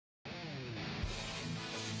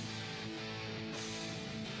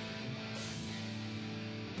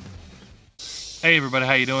Hey everybody,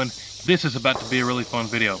 how you doing? This is about to be a really fun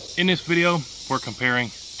video. In this video, we're comparing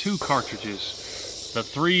two cartridges, the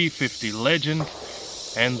 350 Legend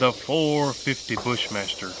and the 450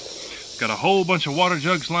 Bushmaster. Got a whole bunch of water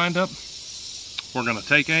jugs lined up. We're gonna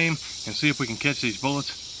take aim and see if we can catch these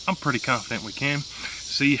bullets. I'm pretty confident we can.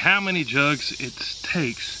 See how many jugs it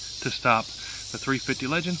takes to stop the 350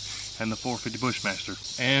 Legend and the 450 Bushmaster.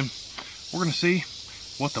 And we're gonna see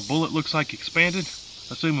what the bullet looks like expanded.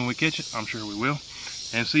 Assuming we catch it, I'm sure we will,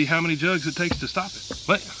 and see how many jugs it takes to stop it.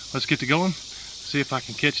 But let's get to going, see if I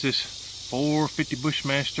can catch this 450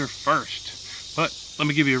 Bushmaster first. But let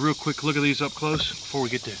me give you a real quick look at these up close before we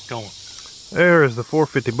get to going. There is the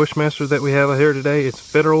 450 Bushmaster that we have out here today. It's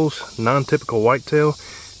Federal's non-typical whitetail,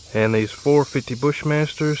 and these 450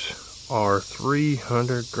 Bushmasters are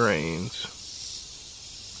 300 grains.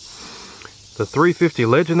 The 350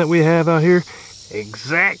 Legend that we have out here,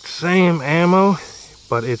 exact same ammo,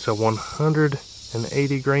 but it's a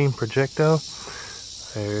 180 grain projectile.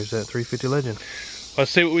 There's that 350 Legend.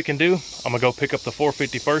 Let's see what we can do. I'm gonna go pick up the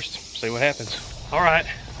 450 first, see what happens. All right,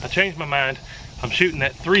 I changed my mind. I'm shooting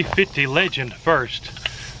that 350 Legend first.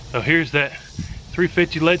 So here's that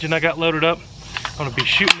 350 Legend I got loaded up. I'm gonna be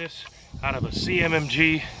shooting this out of a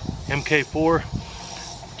CMMG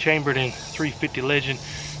MK4, chambered in 350 Legend.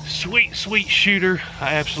 Sweet, sweet shooter.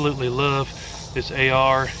 I absolutely love this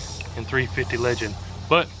AR and 350 Legend.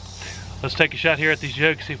 But let's take a shot here at these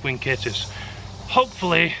jugs, see if we can catch this.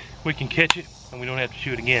 Hopefully we can catch it and we don't have to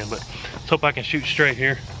shoot again, but let's hope I can shoot straight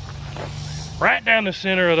here. Right down the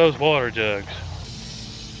center of those water jugs.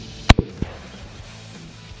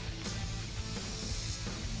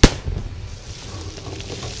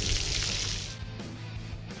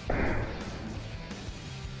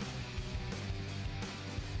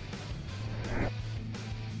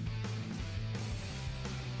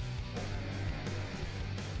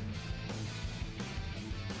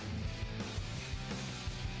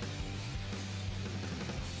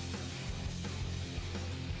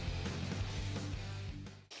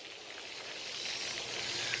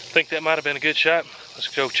 I think that might have been a good shot.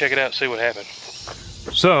 Let's go check it out and see what happened.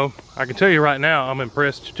 So I can tell you right now, I'm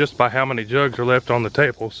impressed just by how many jugs are left on the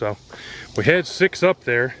table. So we had 6 up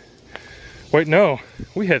there. Wait, no,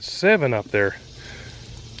 we had 7 up there.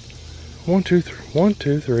 1, 2,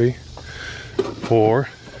 3, 4,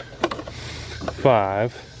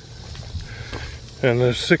 5, and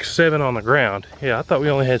there's 6, 7 on the ground. Yeah, I thought we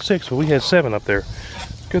only had 6, but we had 7 up there.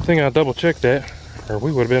 Good thing I double checked that, or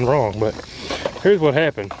we would have been wrong. But here's what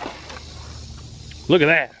happened. Look at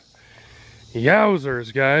that.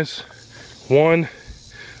 Yowzers, guys. 1,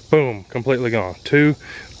 boom, completely gone. 2,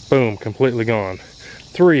 boom, completely gone.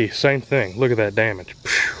 3, same thing. Look at that damage.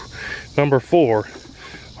 Number 4,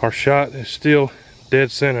 our shot is still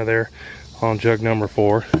dead center there on jug number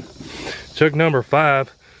 4. Jug number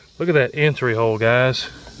 5, look at that entry hole, guys.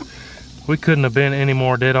 We couldn't have been any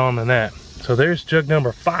more dead on than that. So there's jug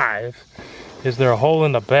number 5. Is there a hole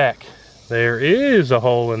in the back? There is a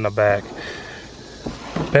hole in the back.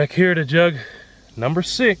 Back here to jug number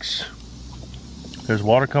 6. There's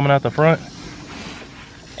water coming out the front.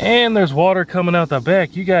 And there's water coming out the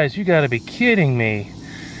back. You guys, you gotta be kidding me.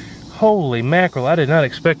 Holy mackerel, I did not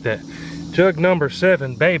expect that. Jug number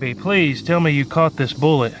 7, baby, please tell me you caught this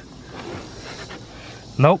bullet.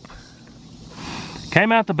 Nope.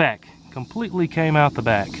 Came out the back. Completely came out the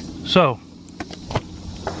back. So,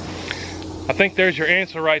 I think there's your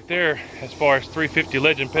answer right there as far as 350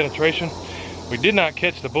 Legend penetration. We did not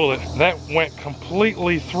catch the bullet. That went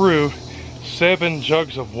completely through 7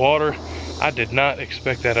 jugs of water. I did not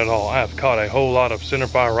expect that at all. I have caught a whole lot of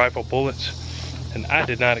centerfire rifle bullets, and I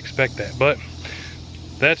did not expect that. But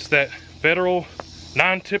that's that Federal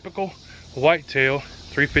non-typical whitetail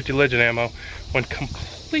 350 Legend ammo. Went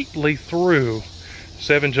completely through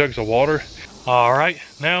 7 jugs of water. All right,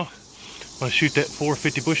 now I'm gonna shoot that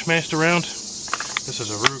 450 Bushmaster round. This is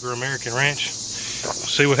a Ruger American Ranch.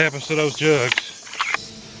 See what happens to those jugs.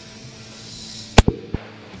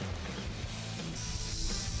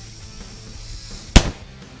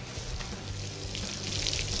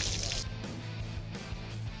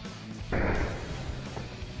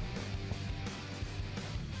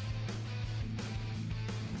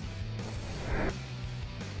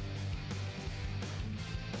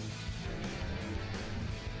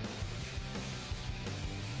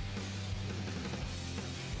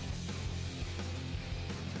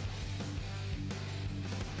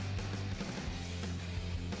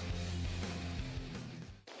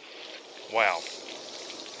 Wow.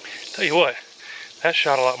 Tell you what, that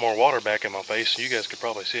shot a lot more water back in my face, so you guys could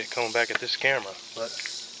probably see it coming back at this camera. But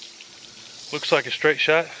looks like a straight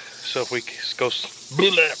shot. So if we go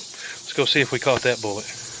Let's go see if we caught that bullet.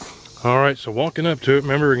 All right, so walking up to it,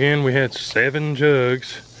 remember again, we had 7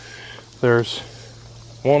 jugs. There's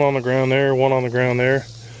one on the ground there, one on the ground there,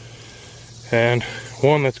 and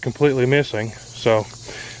one that's completely missing. So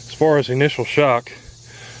as far as initial shock,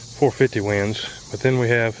 450 wins, but then we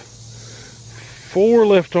have 4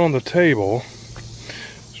 left on the table.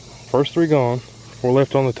 First 3 gone, 4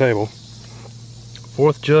 left on the table.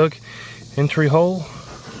 4th jug, entry hole,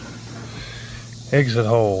 exit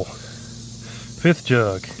hole. 5th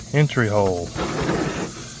jug, entry hole.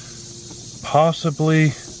 Possibly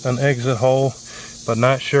an exit hole, but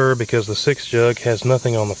not sure because the 6th jug has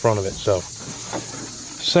nothing on the front of it. So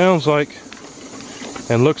sounds like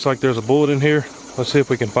and looks like there's a bullet in here. Let's see if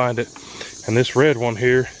we can find it. And this red one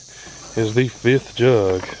here is the 5th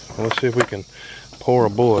jug. Let's see if we can pour a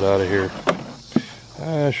bullet out of here.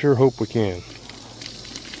 I sure hope we can.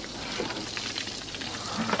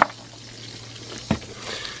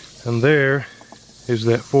 And there is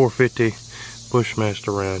that 450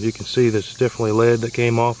 Bushmaster round. You can see there's definitely lead that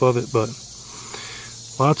came off of it, but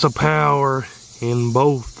lots of power in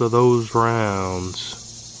both of those rounds.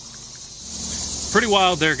 Pretty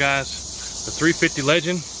wild there, guys. The 350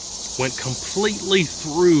 Legend went completely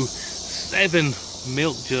through 7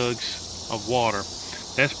 milk jugs of water.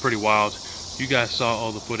 That's pretty wild. You guys saw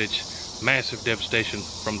all the footage. Massive devastation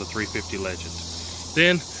from the 350 Legend.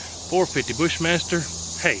 Then 450 Bushmaster.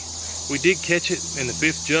 Hey, we did catch it in the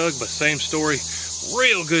 5th jug, but same story.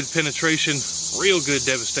 Real good penetration, real good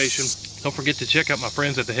devastation. Don't forget to check out my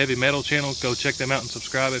friends at the Heavy Metal channel. Go check them out and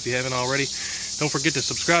subscribe if you haven't already. Don't forget to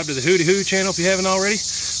subscribe to the WHOTEEWHO channel if you haven't already.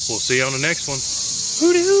 We'll see you on the next one.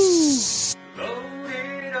 WHOTEEWHO!